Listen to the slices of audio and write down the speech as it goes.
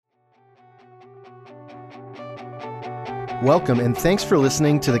Welcome and thanks for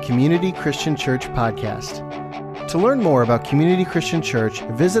listening to the Community Christian Church podcast. To learn more about Community Christian Church,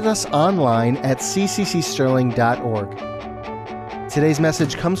 visit us online at cccsterling.org. Today's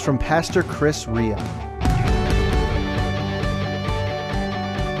message comes from Pastor Chris Ria.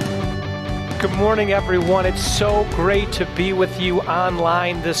 Good morning, everyone. It's so great to be with you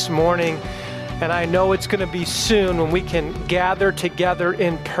online this morning. And I know it's going to be soon when we can gather together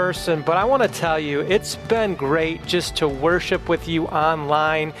in person. But I want to tell you, it's been great just to worship with you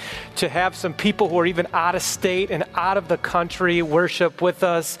online, to have some people who are even out of state and out of the country worship with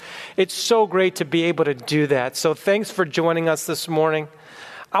us. It's so great to be able to do that. So thanks for joining us this morning.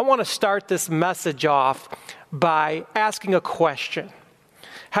 I want to start this message off by asking a question.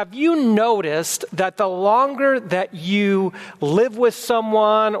 Have you noticed that the longer that you live with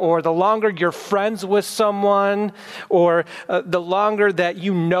someone, or the longer you're friends with someone, or the longer that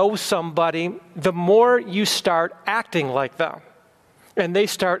you know somebody, the more you start acting like them, and they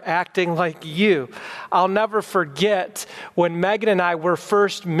start acting like you? I'll never forget when Megan and I were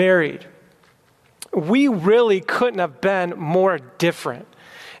first married. We really couldn't have been more different.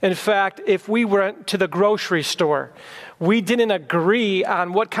 In fact, if we went to the grocery store, we didn't agree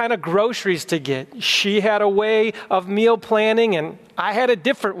on what kind of groceries to get. She had a way of meal planning, and I had a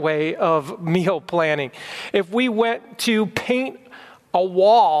different way of meal planning. If we went to paint a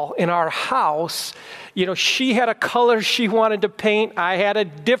wall in our house, she had a color she wanted to paint. I had a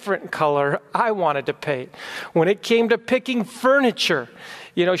different color I wanted to paint. When it came to picking furniture,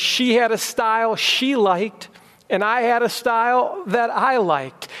 she had a style she liked, and I had a style that I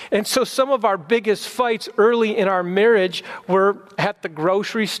liked. And so some of our biggest fights early in our marriage were at the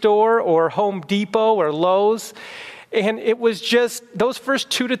grocery store or Home Depot or Lowe's. And it was just, those first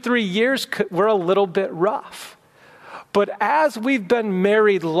 2 to 3 years were a little bit rough. But as we've been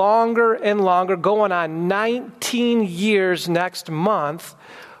married longer and longer, going on 19 years next month,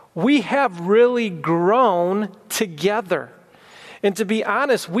 we have really grown together. And to be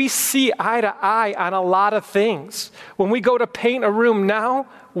honest, we see eye to eye on a lot of things. When we go to paint a room now,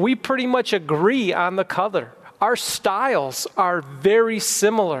 we pretty much agree on the color. Our styles are very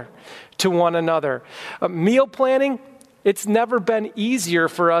similar to one another. Meal planning, it's never been easier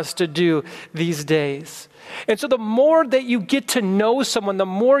for us to do these days. And so the more that you get to know someone, the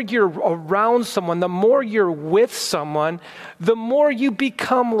more you're around someone, the more you're with someone, the more you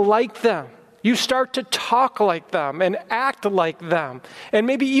become like them. You start to talk like them and act like them and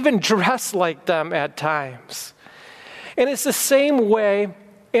maybe even dress like them at times. And it's the same way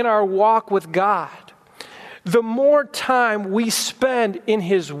in our walk with God. The more time we spend in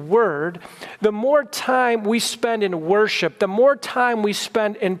His Word, the more time we spend in worship, the more time we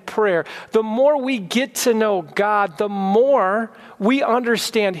spend in prayer, the more we get to know God, the more we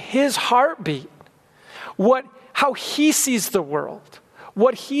understand His heartbeat, how He sees the world,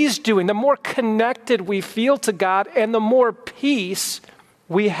 what He's doing, the more connected we feel to God and the more peace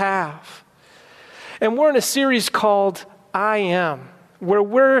we have. And we're in a series called I Am, where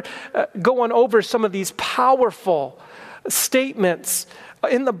we're going over some of these powerful statements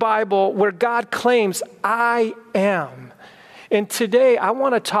in the Bible where God claims, I am. And today I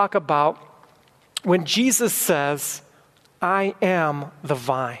want to talk about when Jesus says, I am the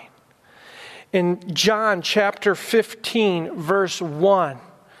vine. In John chapter 15, verse 1,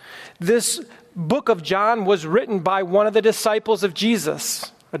 this book of John was written by one of the disciples of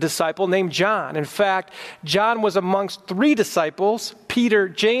Jesus, a disciple named John. In fact, John was amongst 3 disciples, Peter,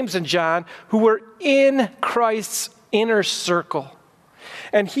 James, and John, who were in Christ's inner circle.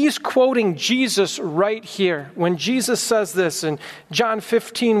 And he's quoting Jesus right here when Jesus says this in John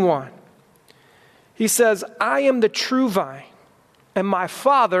 15:1. He says, I am the true vine, and my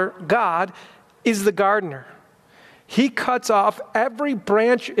Father, God, is the gardener. He cuts off every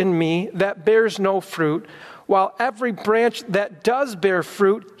branch in me that bears no fruit, while every branch that does bear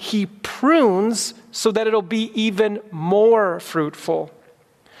fruit, He prunes so that it'll be even more fruitful.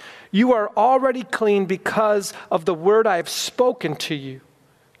 You are already clean because of the word I have spoken to you.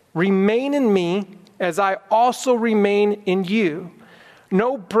 Remain in me as I also remain in you.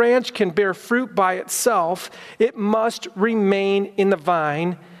 No branch can bear fruit by itself. It must remain in the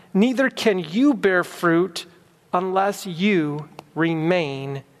vine. Neither can you bear fruit unless you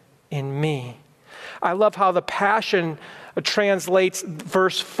remain in me. I love how the Passion translates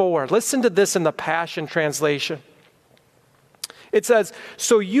verse 4. Listen to this in the Passion translation. It says,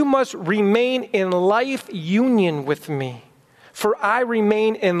 so you must remain in life union with me, for I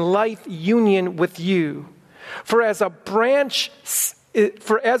remain in life union with you. For as a branch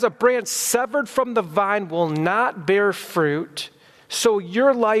severed from the vine will not bear fruit, so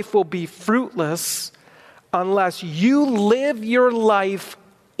your life will be fruitless unless you live your life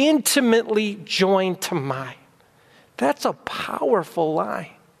intimately joined to mine. That's a powerful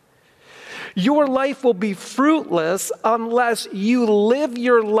line. Your life will be fruitless unless you live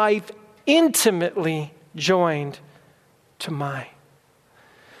your life intimately joined to mine.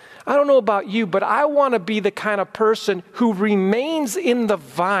 I don't know about you, but I want to be the kind of person who remains in the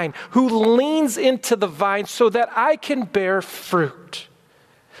vine, who leans into the vine so that I can bear fruit.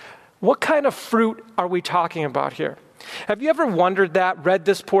 What kind of fruit are we talking about here? Have you ever wondered that, read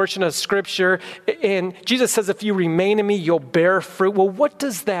this portion of Scripture, and Jesus says, if you remain in me, you'll bear fruit. Well, what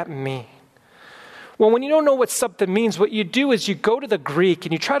does that mean? Well, when you don't know what something means, what you do is you go to the Greek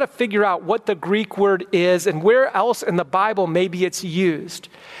and you try to figure out what the Greek word is and where else in the Bible maybe it's used.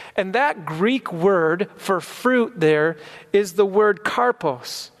 And that Greek word for fruit there is the word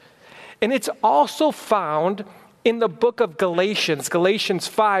karpos. And it's also found in the book of Galatians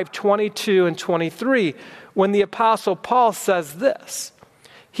 5:22 and 23, when the Apostle Paul says this.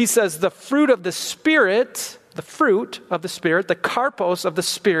 He says, the fruit of the Spirit, the karpos of the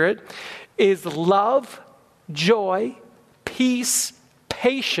Spirit, is love, joy, peace,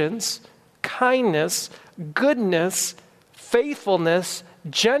 patience, kindness, goodness, faithfulness,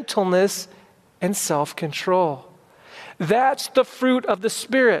 gentleness, and self-control. That's the fruit of the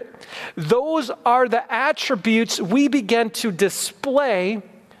Spirit. Those are the attributes we begin to display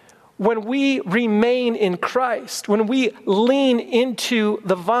when we remain in Christ, when we lean into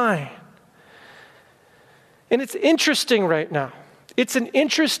the vine. And it's interesting right now. It's an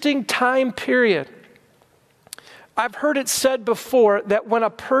interesting time period. I've heard it said before that when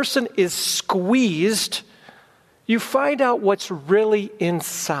a person is squeezed, you find out what's really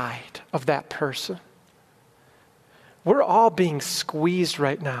inside of that person. We're all being squeezed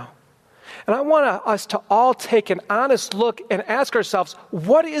right now. And I want us to all take an honest look and ask ourselves,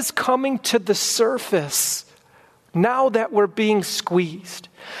 what is coming to the surface now that we're being squeezed?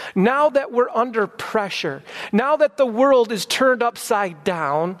 Now that we're under pressure? Now that the world is turned upside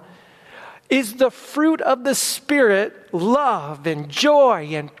down? Is the fruit of the Spirit love and joy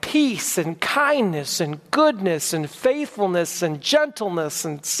and peace and kindness and goodness and faithfulness and gentleness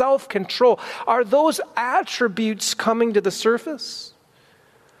and self-control? Are those attributes coming to the surface?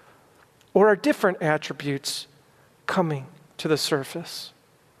 Or are different attributes coming to the surface?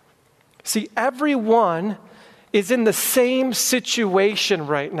 See, everyone is in the same situation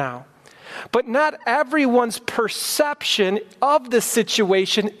right now. But not everyone's perception of the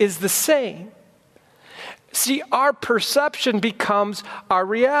situation is the same. See, our perception becomes our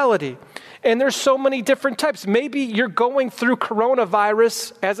reality. And there's so many different types. Maybe you're going through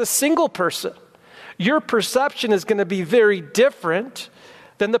coronavirus as a single person. Your perception is going to be very different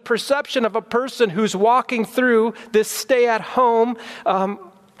than the perception of a person who's walking through this stay-at-home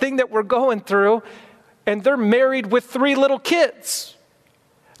thing that we're going through, and they're married with 3 little kids.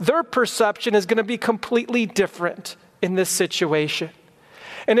 Their perception is going to be completely different in this situation.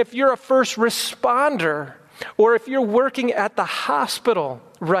 And if you're a first responder, or if you're working at the hospital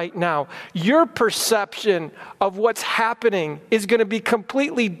right now, your perception of what's happening is going to be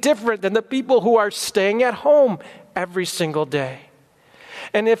completely different than the people who are staying at home every single day.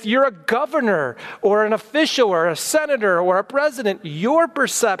 And if you're a governor or an official or a senator or a president, your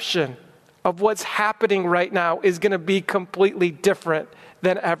perception of what's happening right now is going to be completely different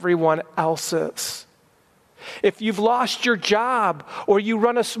than everyone else's. If you've lost your job or you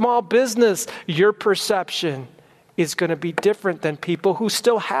run a small business, your perception is going to be different than people who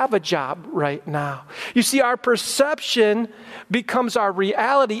still have a job right now. You see, our perception becomes our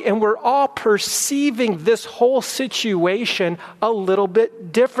reality, and we're all perceiving this whole situation a little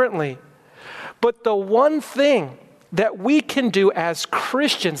bit differently. But the one thing that we can do as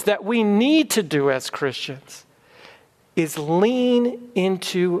Christians, that we need to do as Christians, is lean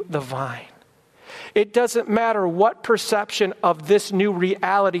into the vine. It doesn't matter what perception of this new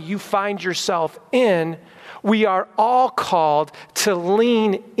reality you find yourself in, we are all called to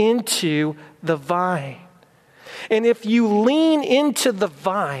lean into the vine. And if you lean into the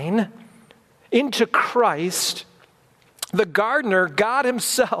vine, into Christ, the gardener, God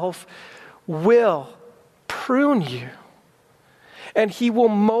Himself, will prune you, and He will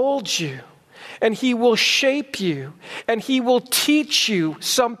mold you, and He will shape you, and He will teach you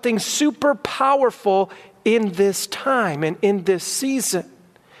something super powerful in this time and in this season.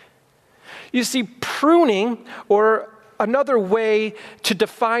 You see, pruning, or another way to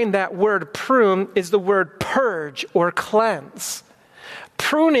define that word prune, is the word purge or cleanse.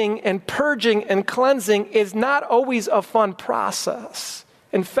 Pruning and purging and cleansing is not always a fun process.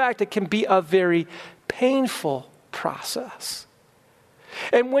 In fact, it can be a very painful process.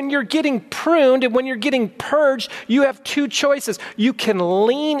 And when you're getting pruned and when you're getting purged, you have two choices. You can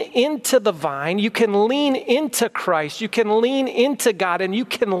lean into the vine, you can lean into Christ, you can lean into God, and you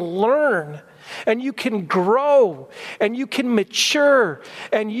can learn, and you can grow, and you can mature,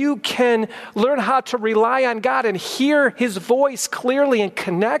 and you can learn how to rely on God and hear his voice clearly and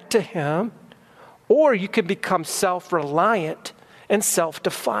connect to him. Or you can become self-reliant and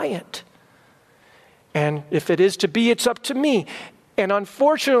self-defiant. And if it is to be, it's up to me. And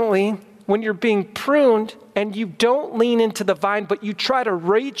unfortunately, when you're being pruned and you don't lean into the vine, but you try to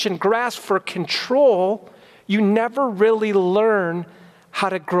reach and grasp for control, you never really learn how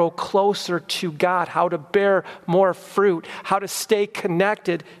to grow closer to God, how to bear more fruit, how to stay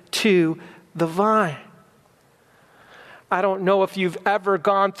connected to the vine. I don't know if you've ever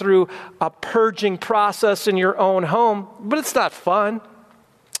gone through a purging process in your own home, but it's not fun.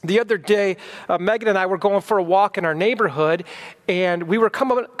 The other day, Megan and I were going for a walk in our neighborhood, and we were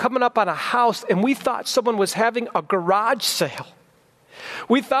coming up on a house, and we thought someone was having a garage sale.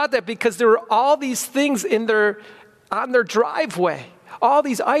 We thought that because there were all these things on their driveway, all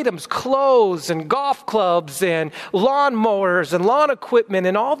these items, clothes and golf clubs and lawnmowers and lawn equipment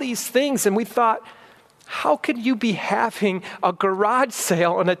and all these things, and we thought, how could you be having a garage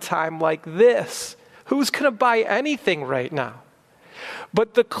sale in a time like this? Who's going to buy anything right now?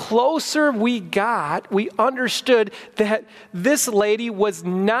 But the closer we got, we understood that this lady was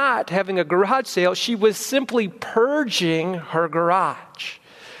not having a garage sale. She was simply purging her garage.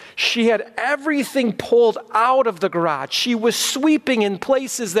 She had everything pulled out of the garage. She was sweeping in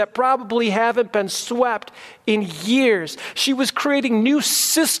places that probably haven't been swept in years. She was creating new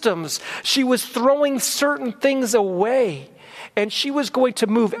systems. She was throwing certain things away. And she was going to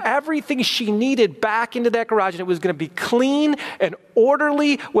move everything she needed back into that garage. And it was going to be clean and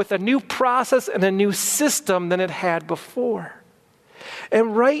orderly with a new process and a new system than it had before.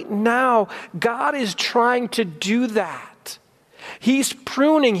 And right now, God is trying to do that. He's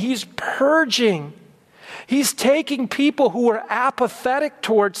pruning, he's purging. He's taking people who are apathetic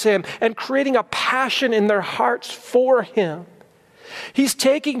towards him and creating a passion in their hearts for him. He's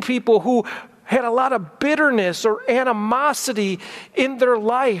taking people who had a lot of bitterness or animosity in their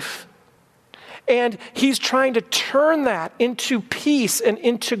life, and he's trying to turn that into peace and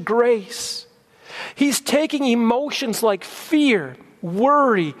into grace. He's taking emotions like fear,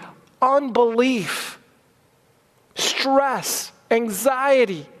 worry, unbelief, stress,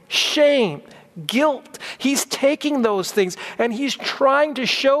 anxiety, shame, guilt. He's taking those things and he's trying to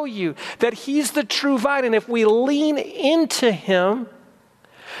show you that he's the true vine. And if we lean into him,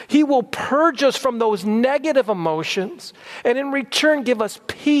 he will purge us from those negative emotions and in return give us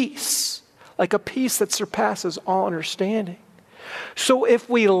peace, like a peace that surpasses all understanding. So if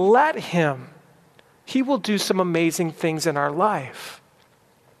we let him, he will do some amazing things in our life.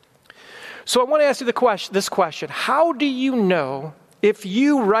 So I want to ask you this question. How do you know if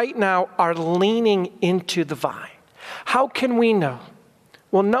you right now are leaning into the vine? How can we know?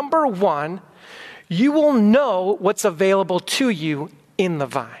 Well, number one, you will know what's available to you in the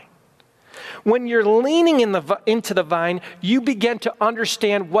vine. When you're leaning into the vine, you begin to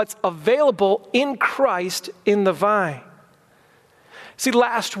understand what's available in Christ in the vine. See,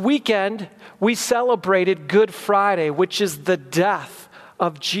 last weekend, we celebrated Good Friday, which is the death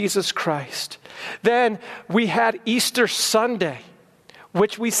of Jesus Christ. Then we had Easter Sunday,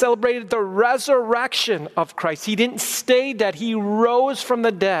 which we celebrated the resurrection of Christ. He didn't stay dead. He rose from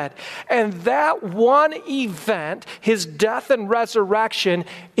the dead. And that one event, his death and resurrection,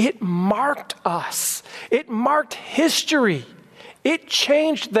 it marked us. It marked history. It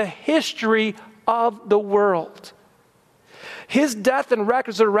changed the history of the world. His death and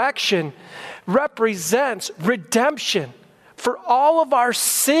resurrection represents redemption for all of our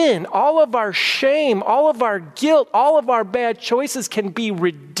sin, all of our shame, all of our guilt, all of our bad choices can be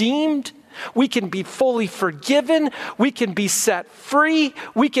redeemed. We can be fully forgiven. We can be set free.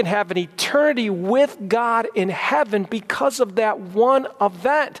 We can have an eternity with God in heaven because of that one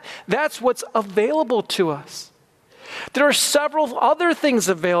event. That's what's available to us. There are several other things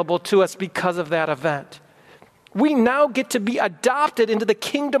available to us because of that event. We now get to be adopted into the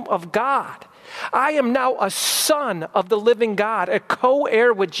kingdom of God. I am now a son of the living God, a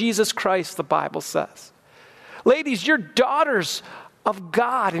co-heir with Jesus Christ, the Bible says. Ladies, you're daughters of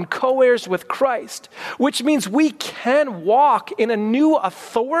God and co-heirs with Christ, which means we can walk in a new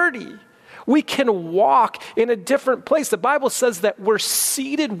authority. We can walk in a different place. The Bible says that we're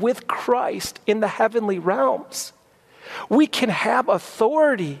seated with Christ in the heavenly realms. We can have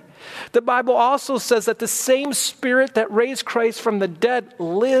authority. The Bible also says that the same Spirit that raised Christ from the dead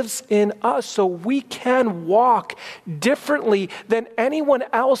lives in us, so we can walk differently than anyone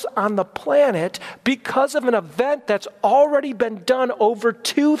else on the planet because of an event that's already been done over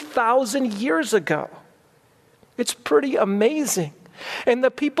 2,000 years ago. It's pretty amazing. And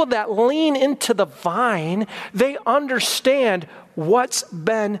the people that lean into the vine, they understand what's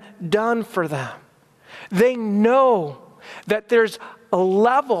been done for them. They know that there's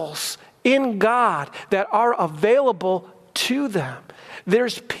levels in God that are available to them.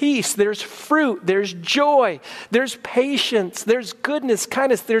 There's peace, there's fruit, there's joy, there's patience, there's goodness,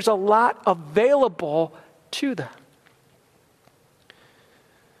 kindness. There's a lot available to them.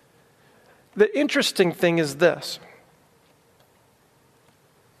 The interesting thing is this.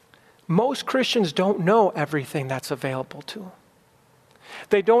 Most Christians don't know everything that's available to them.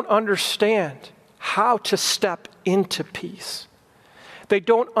 They don't understand how to step into peace. They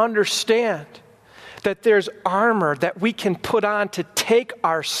don't understand that there's armor that we can put on to take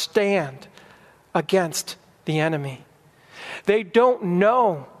our stand against the enemy. They don't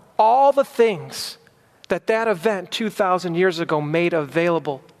know all the things that event 2,000 years ago made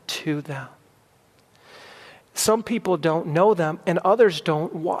available to them. Some people don't know them, and others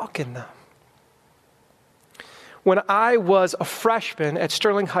don't walk in them. When I was a freshman at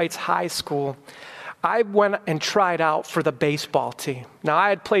Sterling Heights High School, I went and tried out for the baseball team. Now, I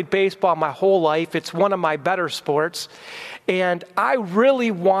had played baseball my whole life. It's one of my better sports. And I really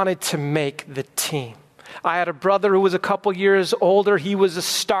wanted to make the team. I had a brother who was a couple years older. He was a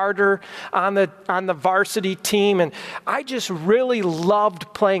starter on the varsity team. And I just really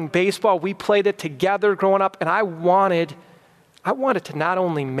loved playing baseball. We played it together growing up. And I wanted to not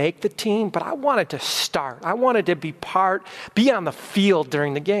only make the team, but I wanted to start. I wanted to be on the field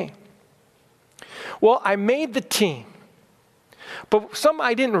during the game. Well, I made the team, but something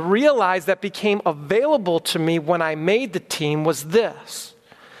I didn't realize that became available to me when I made the team was this.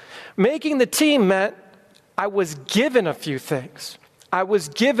 Making the team meant I was given a few things. I was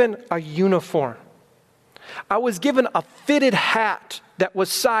given a uniform. I was given a fitted hat that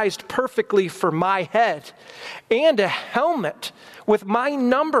was sized perfectly for my head, and a helmet with my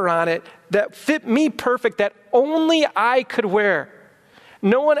number on it that fit me perfect, that only I could wear.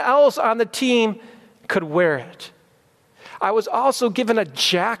 No one else on the team could wear it. I was also given a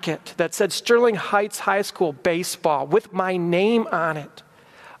jacket that said Sterling Heights High School baseball with my name on it.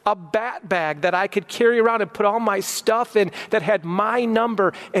 A bat bag that I could carry around and put all my stuff in that had my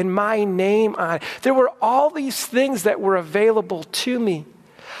number and my name on it. There were all these things that were available to me.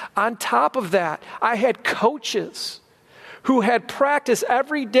 On top of that, I had coaches who had practice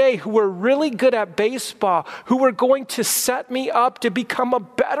every day, who were really good at baseball, who were going to set me up to become a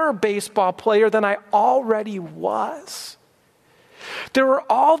better baseball player than I already was. There were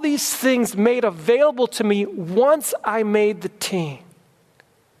all these things made available to me once I made the team.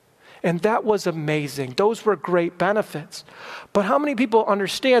 And that was amazing. Those were great benefits. But how many people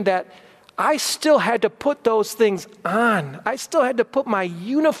understand that I still had to put those things on? I still had to put my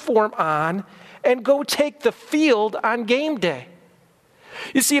uniform on and go take the field on game day.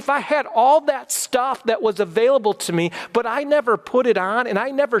 You see, if I had all that stuff that was available to me, but I never put it on and I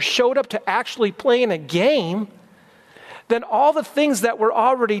never showed up to actually play in a game, then all the things that were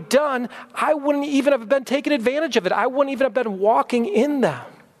already done, I wouldn't even have been taking advantage of it. I wouldn't even have been walking in them.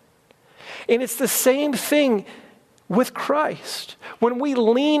 And it's the same thing with Christ. When we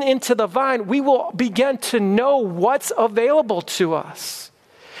lean into the vine, we will begin to know what's available to us.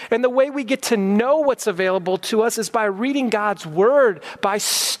 And the way we get to know what's available to us is by reading God's word, by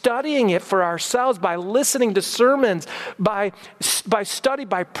studying it for ourselves, by listening to sermons, by study,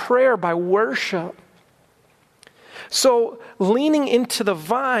 by prayer, by worship. So leaning into the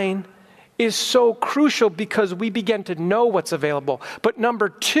vine is so crucial because we begin to know what's available. But number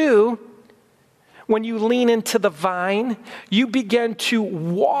two, when you lean into the vine, you begin to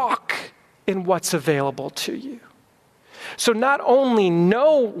walk in what's available to you. So not only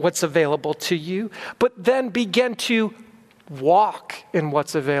know what's available to you, but then begin to walk in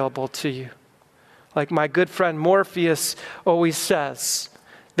what's available to you. Like my good friend Morpheus always says,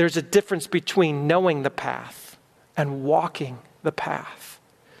 there's a difference between knowing the path and walking the path.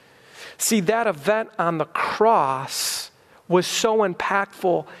 See, that event on the cross was so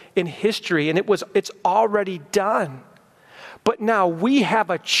impactful in history, and it's already done. But now we have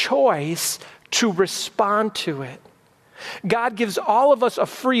a choice to respond to it. God gives all of us a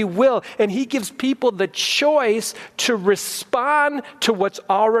free will, and he gives people the choice to respond to what's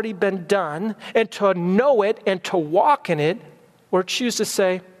already been done and to know it and to walk in it, or choose to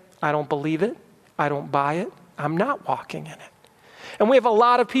say, I don't believe it, I don't buy it, I'm not walking in it. And we have a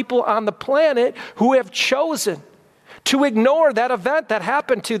lot of people on the planet who have chosen to ignore that event that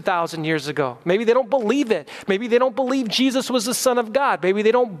happened 2,000 years ago. Maybe they don't believe it. Maybe they don't believe Jesus was the Son of God. Maybe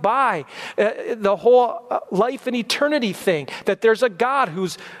they don't buy the whole life and eternity thing, that there's a God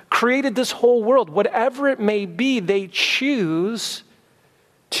who's created this whole world. Whatever it may be, they choose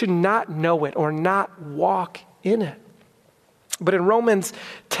to not know it or not walk in it. But in Romans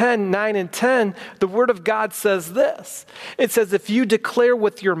 10, 9 and 10, the Word of God says this. It says, if you declare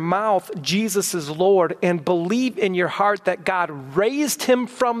with your mouth Jesus is Lord and believe in your heart that God raised him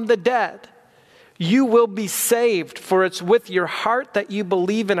from the dead, you will be saved. For it's with your heart that you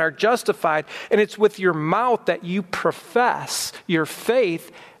believe and are justified, and it's with your mouth that you profess your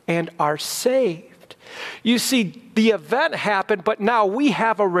faith and are saved. You see, the event happened, but now we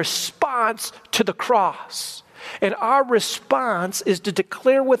have a response to the cross. And our response is to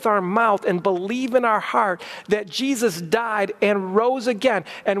declare with our mouth and believe in our heart that Jesus died and rose again.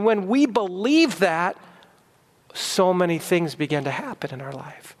 And when we believe that, so many things begin to happen in our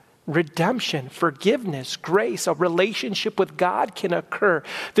life. Redemption, forgiveness, grace, a relationship with God can occur.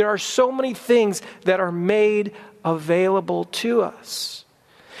 There are so many things that are made available to us.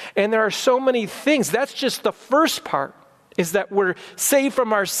 And there are so many things. That's just the first part, is that we're saved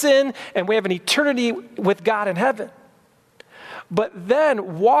from our sin and we have an eternity with God in heaven. But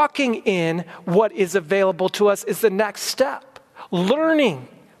then walking in what is available to us is the next step. Learning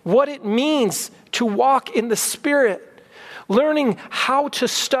what it means to walk in the Spirit. Learning how to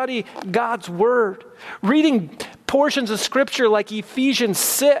study God's Word. Reading portions of Scripture like Ephesians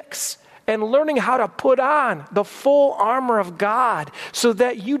 6. And learning how to put on the full armor of God so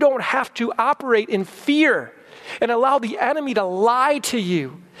that you don't have to operate in fear and allow the enemy to lie to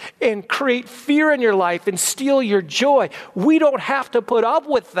you and create fear in your life and steal your joy. We don't have to put up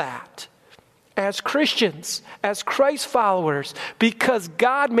with that as Christians, as Christ followers, because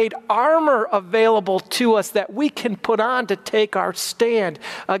God made armor available to us that we can put on to take our stand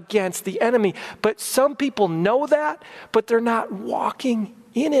against the enemy. But some people know that, but they're not walking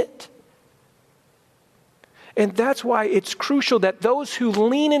in it. And that's why it's crucial that those who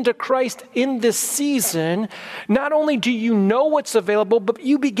lean into Christ in this season, not only do you know what's available, but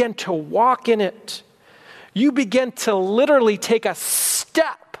you begin to walk in it. You begin to literally take a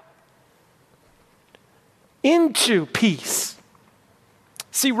step into peace.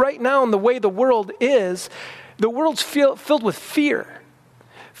 See, right now in the way the world is, the world's filled with fear,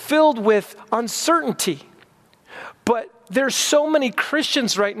 filled with uncertainty. But there's so many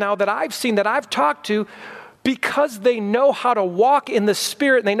Christians right now that I've seen, that I've talked to, because they know how to walk in the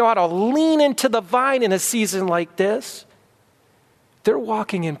Spirit and they know how to lean into the vine in a season like this, they're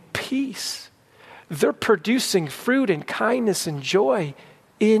walking in peace. They're producing fruit and kindness and joy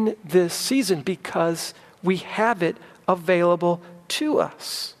in this season because we have it available to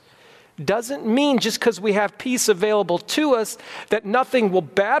us. Doesn't mean just because we have peace available to us that nothing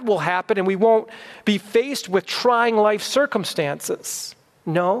bad will happen and we won't be faced with trying life circumstances.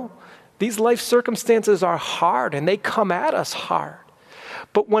 No. These life circumstances are hard and they come at us hard.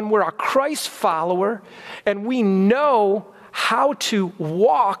 But when we're a Christ follower and we know how to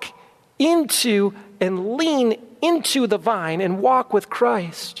walk into and lean into the vine and walk with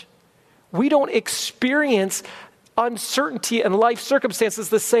Christ, we don't experience uncertainty in life circumstances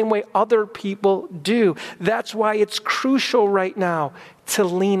the same way other people do. That's why it's crucial right now to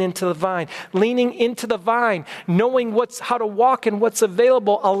lean into the vine. Leaning into the vine, knowing how to walk and what's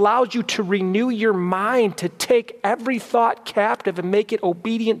available allows you to renew your mind, to take every thought captive and make it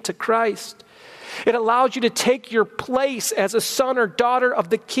obedient to Christ. It allows you to take your place as a son or daughter of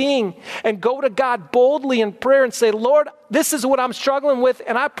the King and go to God boldly in prayer and say, Lord, this is what I'm struggling with,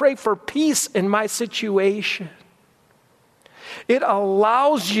 and I pray for peace in my situation. It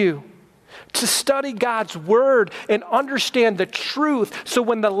allows you to study God's Word and understand the truth. So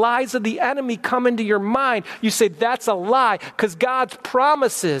when the lies of the enemy come into your mind, you say, that's a lie, because God's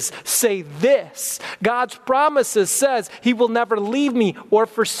promises say this. God's promises says he will never leave me or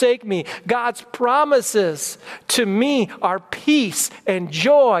forsake me. God's promises to me are peace and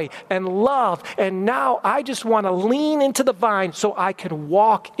joy and love. And now I just want to lean into the vine so I can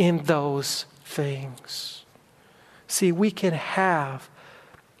walk in those things. See, we can have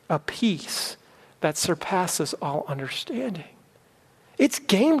a peace that surpasses all understanding. It's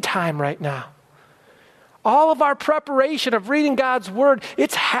game time right now. All of our preparation of reading God's Word,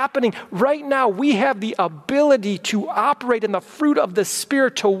 it's happening right now. We have the ability to operate in the fruit of the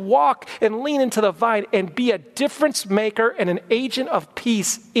Spirit, to walk and lean into the vine and be a difference maker and an agent of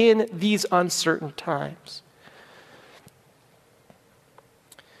peace in these uncertain times.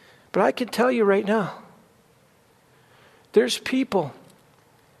 But I can tell you right now, There's people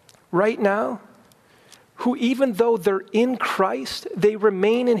right now who, even though they're in Christ, they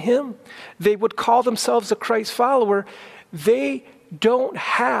remain in Him, they would call themselves a Christ follower, they don't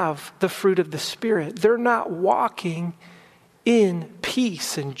have the fruit of the Spirit. They're not walking in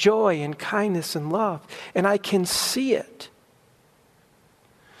peace and joy and kindness and love. And I can see it.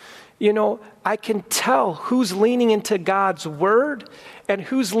 You know, I can tell who's leaning into God's word and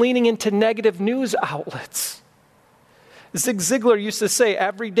who's leaning into negative news outlets. Zig Ziglar used to say,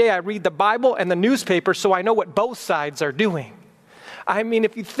 every day I read the Bible and the newspaper so I know what both sides are doing. I mean,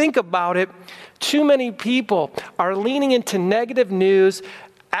 if you think about it, too many people are leaning into negative news,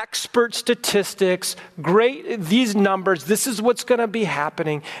 expert statistics, these numbers, this is what's going to be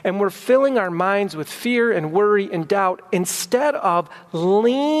happening. And we're filling our minds with fear and worry and doubt instead of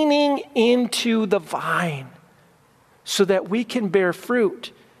leaning into the vine so that we can bear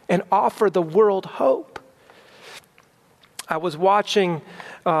fruit and offer the world hope. I was watching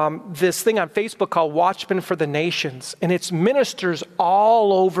this thing on Facebook called Watchmen for the Nations, and it's ministers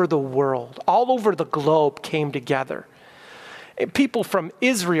all over the world, all over the globe came together. People from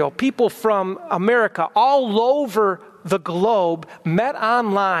Israel, people from America, all over the globe met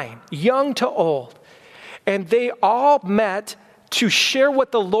online, young to old, and they all met to share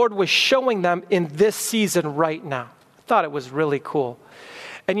what the Lord was showing them in this season right now. I thought it was really cool.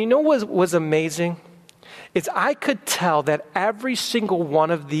 And you know what was amazing? Is I could tell that every single one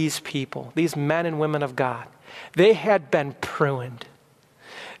of these people, these men and women of God, they had been pruned.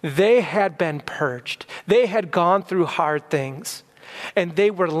 They had been purged. They had gone through hard things. And they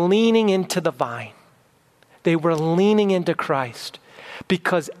were leaning into the vine. They were leaning into Christ.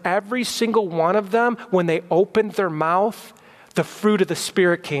 Because every single one of them, when they opened their mouth, the fruit of the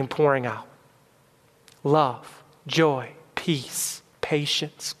Spirit came pouring out. Love, joy, peace,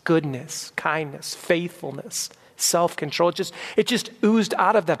 patience, goodness, kindness, faithfulness, self-control. It just oozed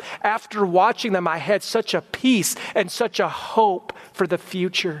out of them. After watching them, I had such a peace and such a hope for the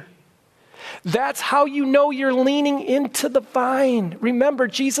future. That's how you know you're leaning into the vine. Remember,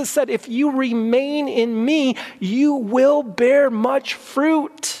 Jesus said, if you remain in me, you will bear much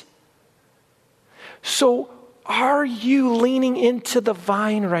fruit. So are you leaning into the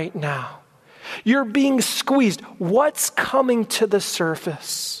vine right now? You're being squeezed. What's coming to the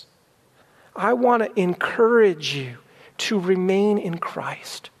surface? I want to encourage you to remain in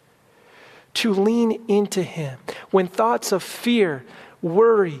Christ, to lean into Him. When thoughts of fear,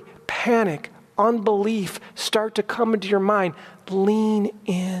 worry, panic, unbelief start to come into your mind, lean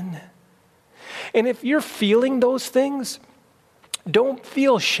in. And if you're feeling those things, don't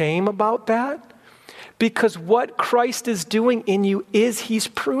feel shame about that, because what Christ is doing in you is He's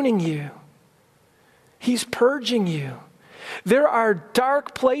pruning you. He's purging you. There are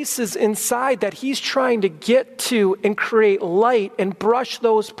dark places inside that He's trying to get to and create light and brush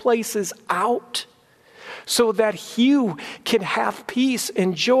those places out so that you can have peace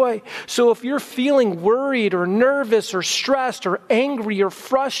and joy. So if you're feeling worried or nervous or stressed or angry or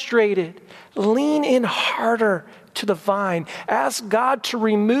frustrated, lean in harder to the vine. Ask God to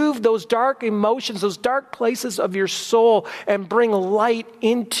remove those dark emotions, those dark places of your soul, and bring light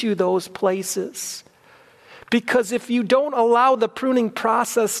into those places. Because if you don't allow the pruning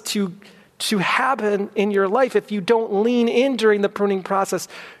process to happen in your life, if you don't lean in during the pruning process,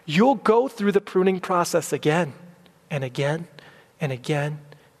 you'll go through the pruning process again and again and again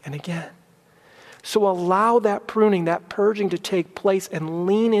and again. So allow that pruning, that purging to take place and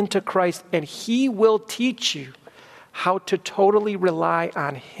lean into Christ, and He will teach you how to totally rely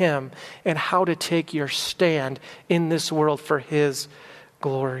on Him and how to take your stand in this world for His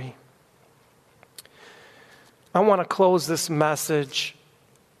glory. I want to close this message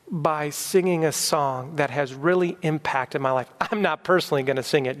by singing a song that has really impacted my life. I'm not personally going to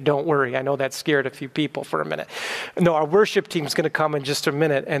sing it, don't worry. I know that scared a few people for a minute. No, our worship team's going to come in just a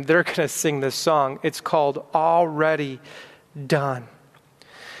minute, and they're going to sing this song. It's called Already Done.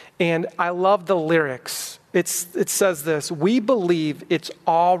 And I love the lyrics. It says this: we believe it's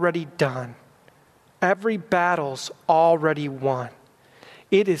already done. Every battle's already won.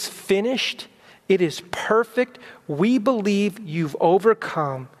 It is finished. It is perfect. We believe you've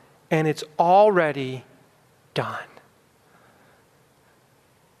overcome, and it's already done.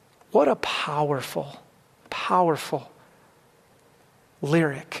 What a powerful, powerful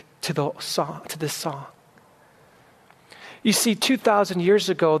lyric to this song. You see, 2,000 years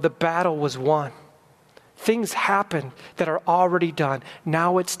ago, the battle was won. Things happened that are already done.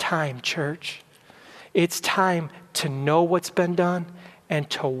 Now it's time, church. It's time to know what's been done and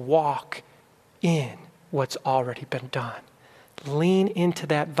to walk in what's already been done. Lean into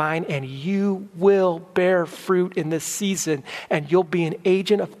that vine and you will bear fruit in this season, and you'll be an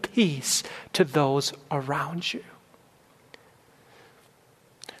agent of peace to those around you.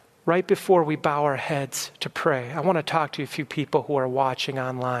 Right before we bow our heads to pray, I want to talk to a few people who are watching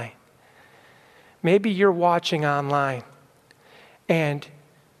online. Maybe you're watching online and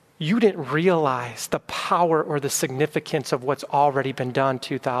you didn't realize the power or the significance of what's already been done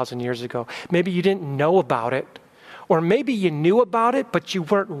 2,000 years ago. Maybe you didn't know about it, or maybe you knew about it, but you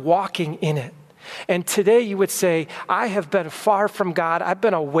weren't walking in it. And today you would say, I have been far from God. I've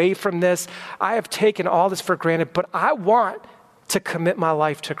been away from this. I have taken all this for granted, but I want to commit my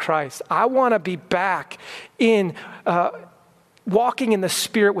life to Christ. I want to be back in walking in the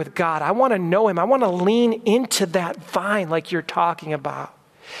Spirit with God. I want to know Him. I want to lean into that vine like you're talking about.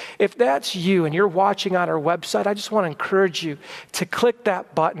 If that's you and you're watching on our website, I just want to encourage you to click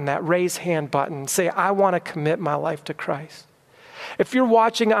that button, that raise hand button, and say, I want to commit my life to Christ. If you're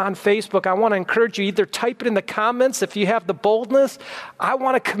watching on Facebook, I want to encourage you, either type it in the comments if you have the boldness, I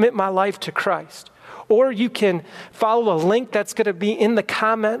want to commit my life to Christ. Or you can follow a link that's going to be in the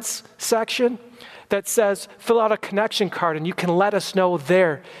comments section that says, fill out a connection card, and you can let us know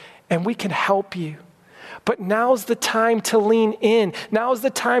there, and we can help you. But now's the time to lean in. Now's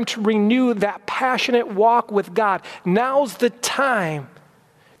the time to renew that passionate walk with God. Now's the time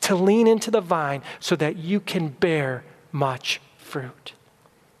to lean into the vine so that you can bear much fruit.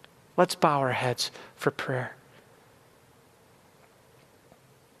 Let's bow our heads for prayer.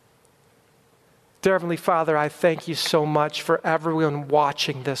 Dear Heavenly Father, I thank you so much for everyone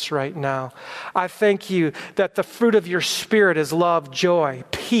watching this right now. I thank you that the fruit of your Spirit is love, joy,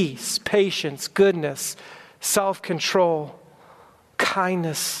 peace, patience, goodness, self-control,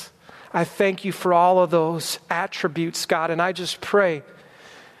 kindness. I thank you for all of those attributes, God, and I just pray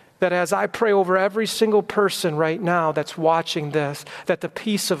that as I pray over every single person right now that's watching this, that the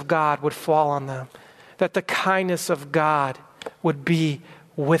peace of God would fall on them, that the kindness of God would be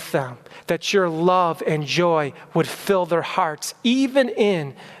with them, that your love and joy would fill their hearts, even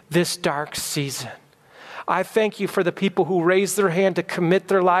in this dark season. I thank you for the people who raised their hand to commit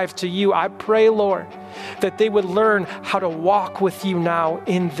their lives to you. I pray, Lord, that they would learn how to walk with you now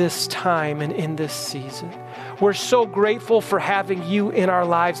in this time and in this season. We're so grateful for having you in our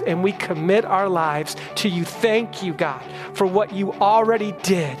lives, and we commit our lives to you. Thank you, God, for what you already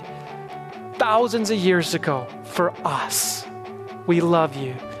did thousands of years ago for us. We love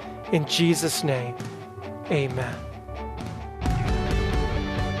you. In Jesus' name, amen.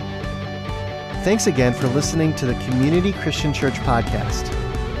 Thanks again for listening to the Community Christian Church podcast.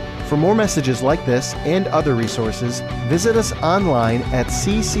 For more messages like this and other resources, visit us online at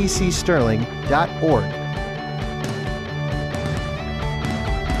cccsterling.org.